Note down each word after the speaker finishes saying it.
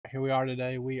Here we are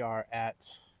today. We are at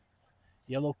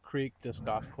Yellow Creek Disc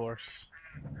Golf Course.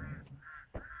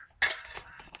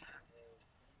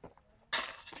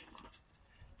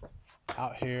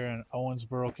 Out here in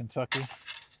Owensboro, Kentucky.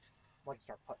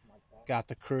 Got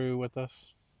the crew with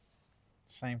us.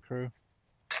 Same crew.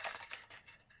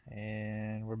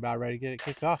 And we're about ready to get it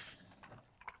kicked off.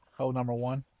 Hole number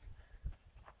 1.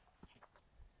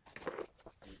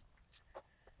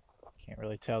 Can't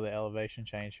really tell the elevation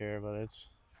change here, but it's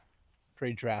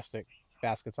pretty drastic.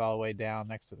 Basket's all the way down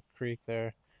next to the creek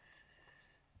there.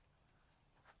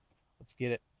 Let's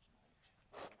get it.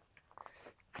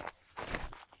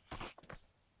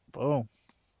 Boom.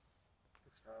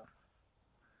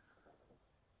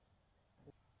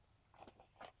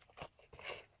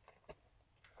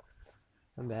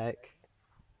 I'm back.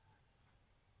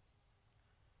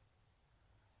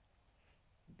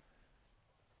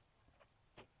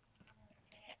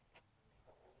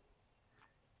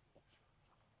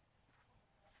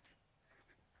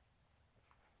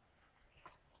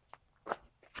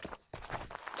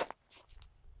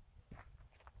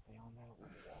 Stay on that.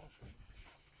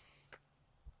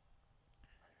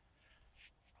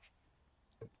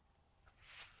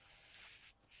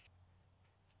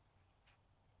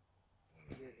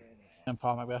 And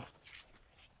Paul Macbeth.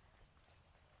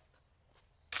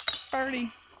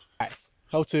 Birdie. All right,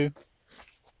 hole 2.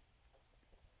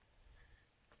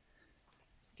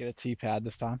 Get a tee pad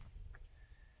this time.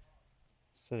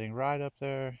 Sitting right up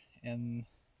there in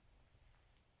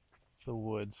the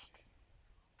woods.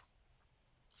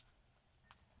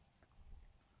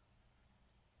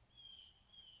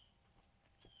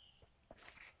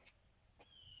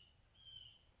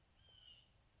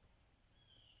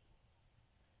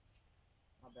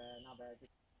 Not bad, not bad.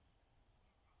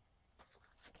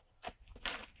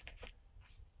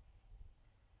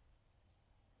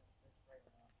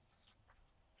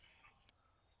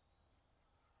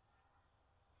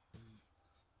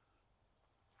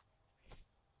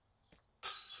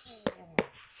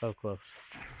 So close.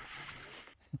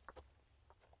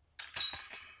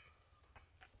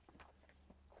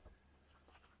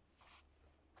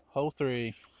 Hole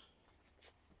 3.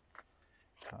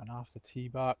 Coming off the tee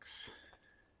box.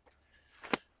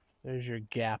 There's your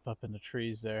gap up in the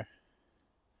trees there.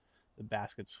 The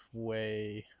basket's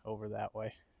way over that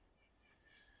way.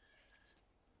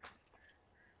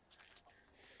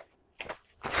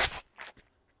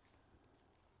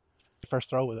 First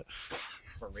throw with it.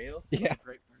 For real? Yeah. That's a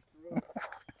great first throw.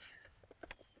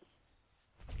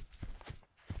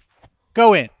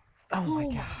 Go in. Oh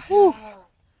my god. Woo.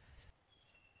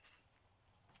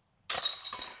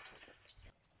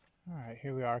 All right,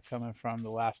 here we are coming from the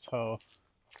last hole.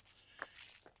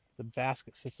 The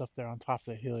basket sits up there on top of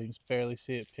the hill. You can just barely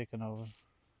see it picking over.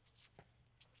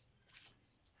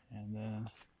 And then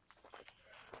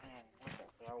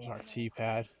there's our tee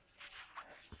pad.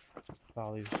 With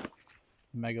all these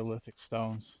megalithic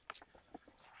stones.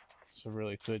 It's a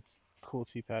really good, cool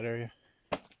tee pad area.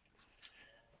 You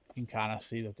can kind of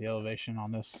see that the elevation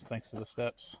on this, thanks to the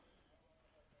steps.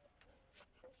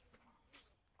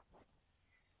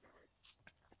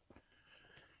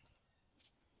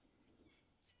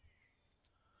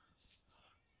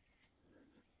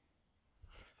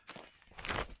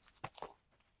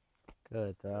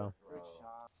 Good throw.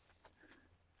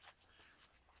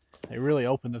 They really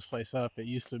opened this place up. It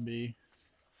used to be,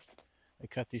 they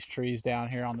cut these trees down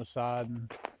here on the side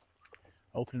and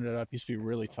opened it up. It used to be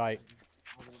really tight.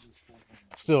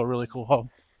 Still a really cool hole.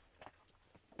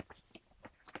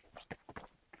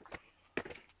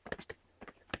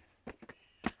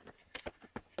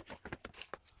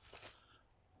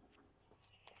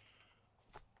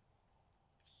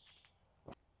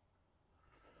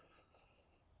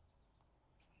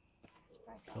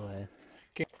 Go ahead.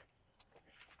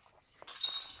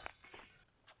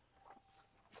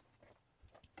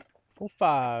 Hole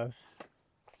 5.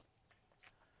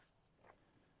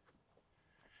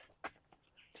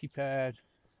 Tee pad.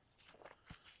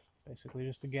 Basically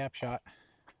just a gap shot.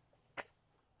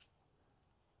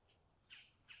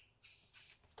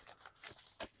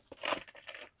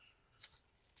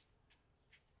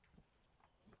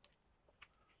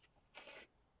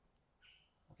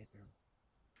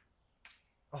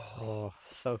 Oh,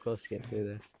 so close to getting through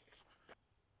there.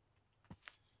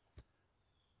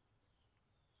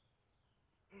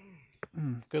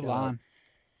 Good line.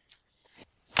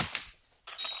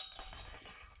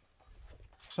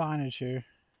 Signage here.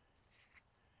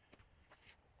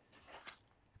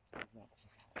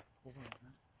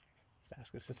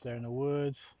 Basket sits there in the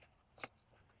woods.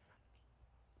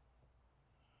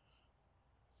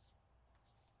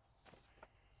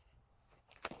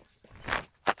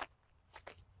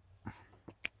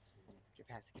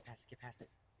 past it, get past it.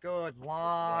 Good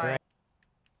line.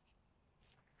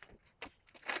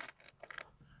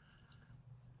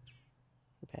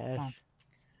 Pass.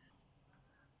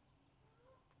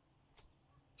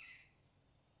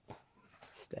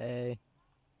 Stay.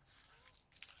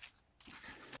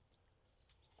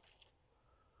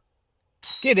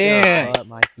 Get Good in! putt,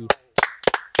 Mikey.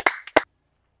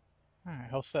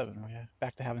 Alright, hole 7. We're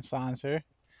back to having signs here.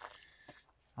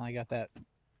 Finally got that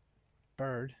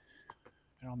bird.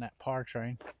 Been on that par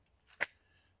train.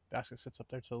 Basket sits up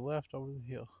there to the left over the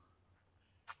hill.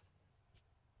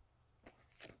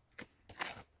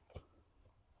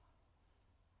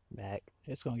 Back.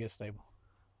 It's going to get stable.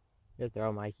 Good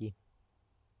throw, Mikey.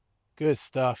 Good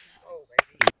stuff. Oh,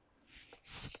 baby.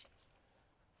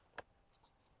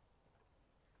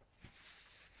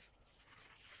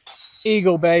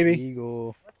 Eagle, baby.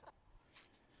 Eagle.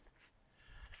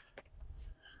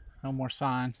 No more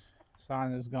sign.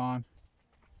 Sign is gone.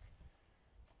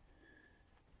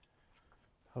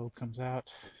 Hole comes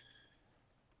out.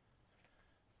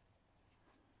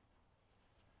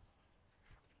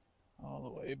 All the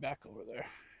way back over there.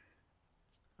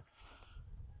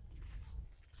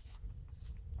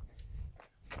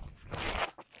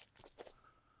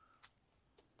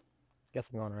 Guess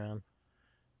I'm going around.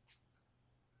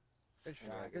 Good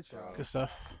shot, good shot. Good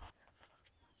stuff.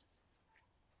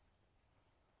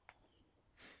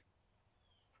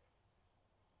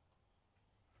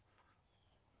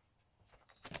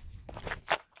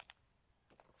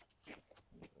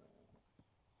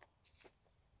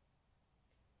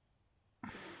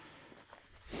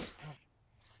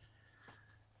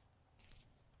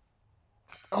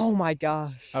 Oh my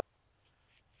gosh.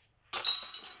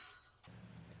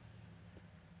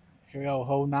 Here we go,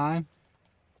 hole 9.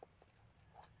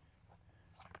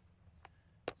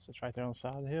 Sits right there on the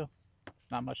side of the hill.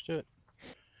 Not much to it.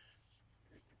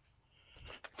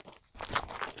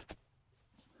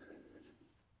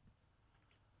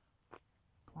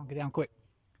 Come on, get down quick.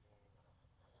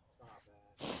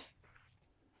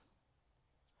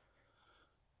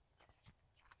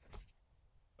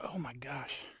 Oh my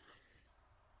gosh.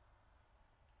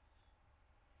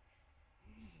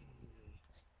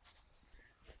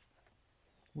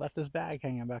 Left his bag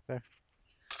hanging back there.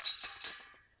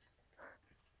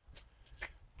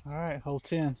 All right, hole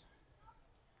 10.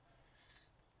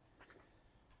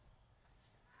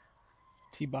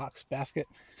 Tee box basket.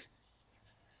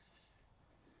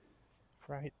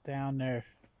 Right down there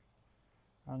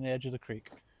on the edge of the creek.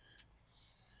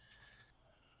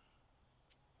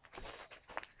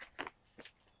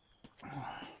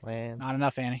 Man. Not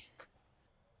enough, Annie.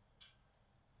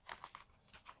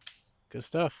 Good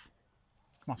stuff.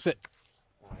 Come on, sit.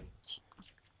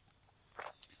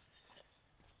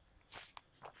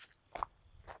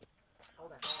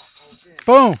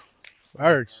 Boom!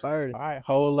 Birds. Bird. All right,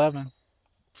 hole 11.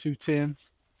 210.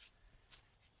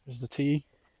 There's the tee.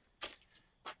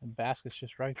 The basket's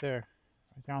just right there.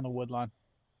 Right there on the wood line.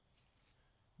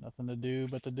 Nothing to do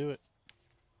but to do it.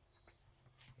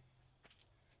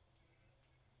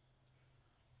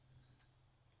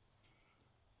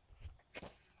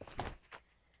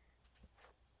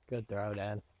 Good throw,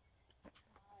 Dad.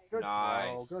 Good Nice.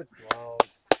 throw, good throw.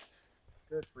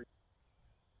 Good for you.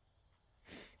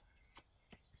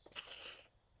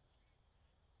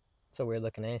 It's a weird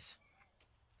looking ace.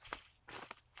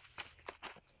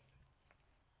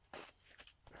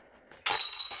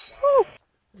 Woo!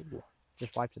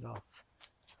 Just wiped it off.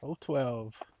 Hole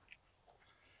 12.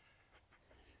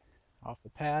 Off the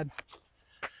pad.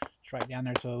 It's right down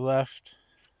there to the left.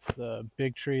 The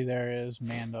big tree there is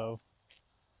Mando.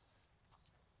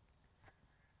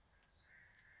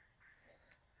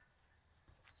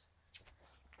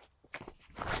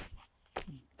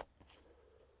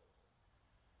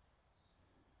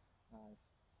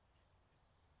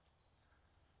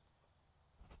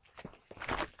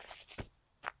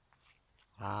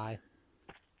 High.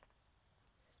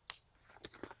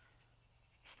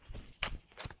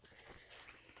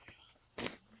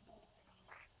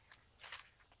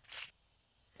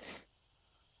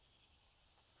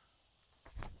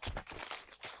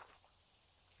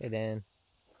 Get in.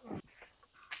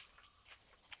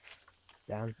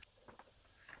 Down.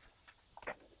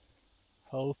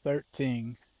 Hole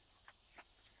 13.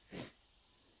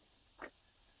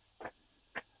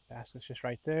 Basket's just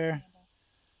right there.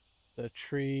 The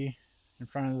tree in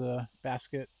front of the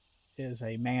basket is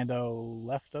a Mando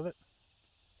left of it.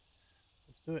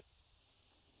 Let's do it.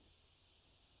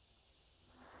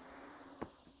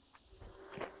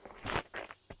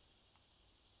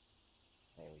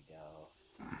 There we go.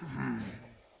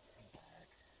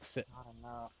 Sit. Not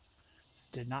enough.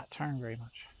 Did not turn very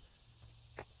much.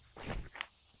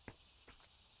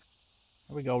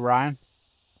 There we go, Ryan.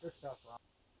 Good stuff, Ron.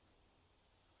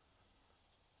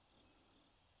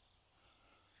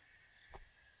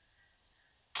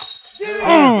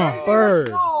 Oh, bird.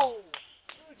 Let's go.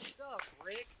 Good stuff,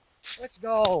 Rick. Let's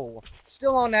go.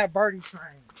 Still on that birdie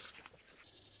train.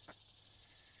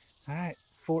 All right,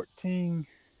 14.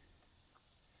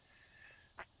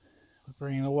 We're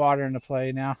bringing the water into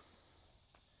play now.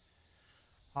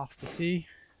 Off the tee.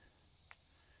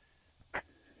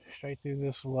 Straight through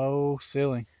this low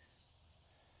ceiling.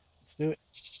 Let's do it.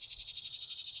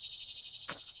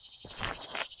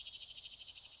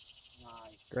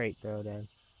 Nice. Great throw, Dan.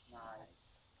 Nice.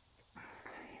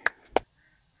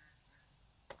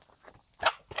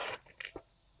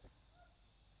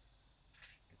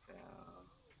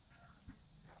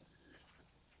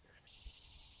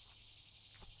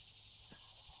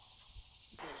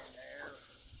 Get in there.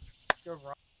 Good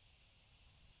run.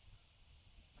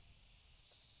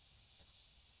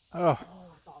 Oh, Oh, I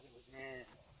thought it was in.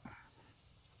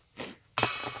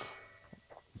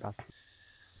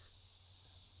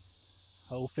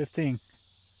 hole 15.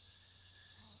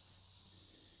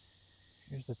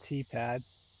 Here's the tee pad.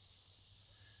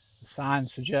 The sign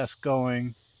suggests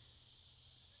going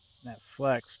that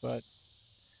flex, but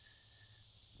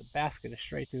the basket is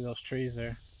straight through those trees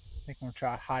there. I think I'm gonna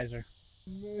try hyzer.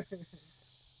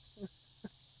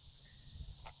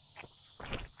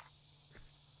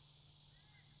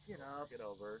 Get up. Get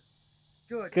over.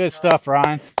 Good stuff,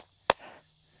 Ryan.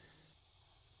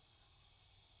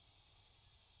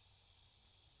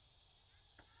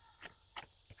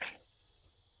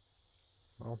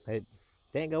 Well, it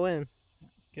didn't go in.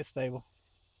 Get stable.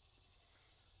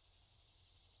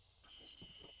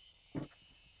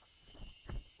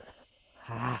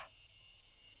 Ah.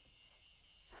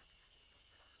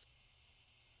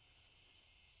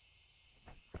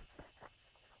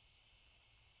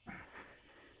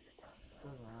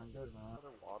 Good run. Good run.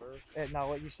 Water.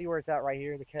 No, you see where it's at right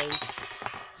here, the cage?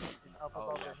 Up Oh,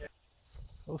 above yeah. the head.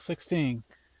 Hole 16.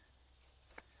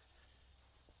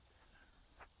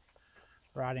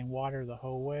 Riding water the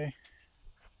whole way.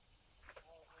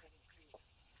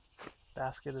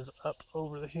 Basket is up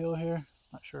over the hill here.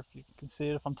 Not sure if you can see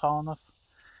it if I'm tall enough.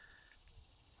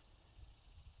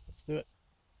 Let's do it.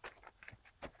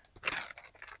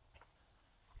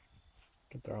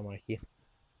 Good throw, Mikey.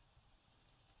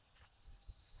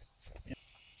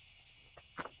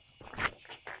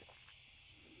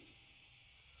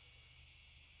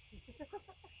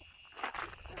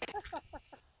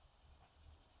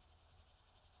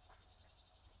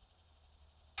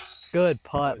 Good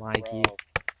putt, Mikey.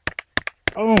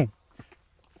 Oh,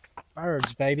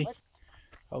 birds, baby.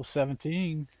 Hole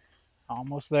 17.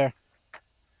 Almost there.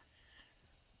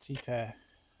 Tee pad.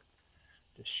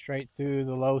 Just straight through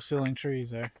the low ceiling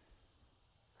trees there.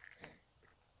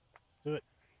 Let's do it.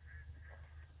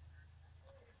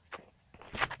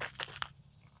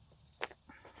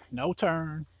 No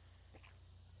turn.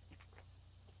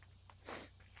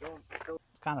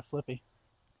 It's kind of flippy.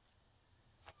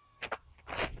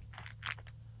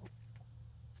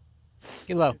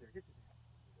 Get low.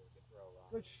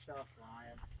 Good stuff,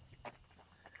 Ryan.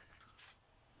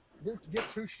 Get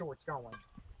two shorts going.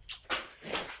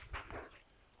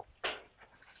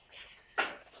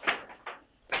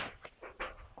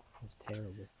 That's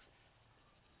terrible.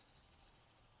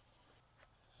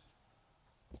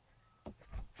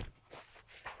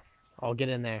 Oh, get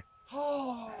in there.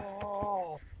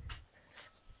 Oh.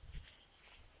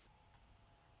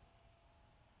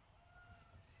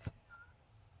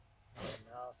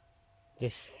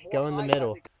 Just go in the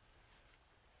middle.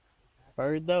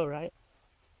 Bird, though, right?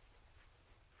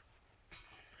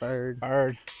 Bird.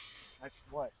 Bird. That's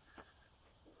what?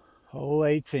 Hole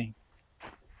 18.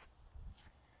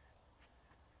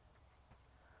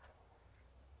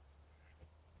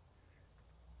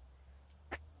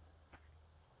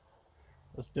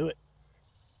 Let's do it.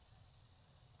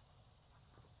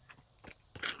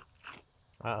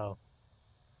 Uh-oh.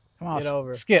 Come on, Get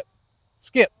over. Skip.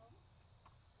 Skip.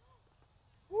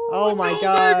 Oh, my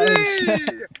gosh.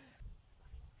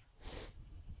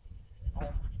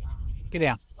 Get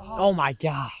down. Oh, my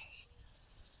gosh.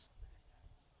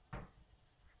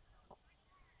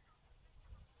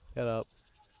 Get up.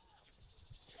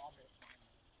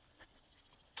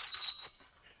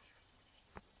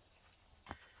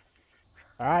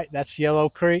 All right, that's Yellow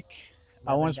Creek,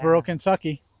 Owensboro,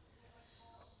 Kentucky.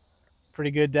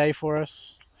 Pretty good day for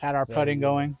us. Had our putting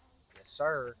going Yes,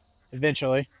 sir.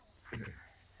 eventually.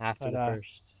 After the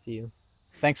first few.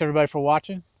 Thanks everybody for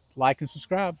watching. Like and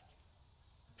subscribe.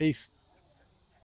 Peace.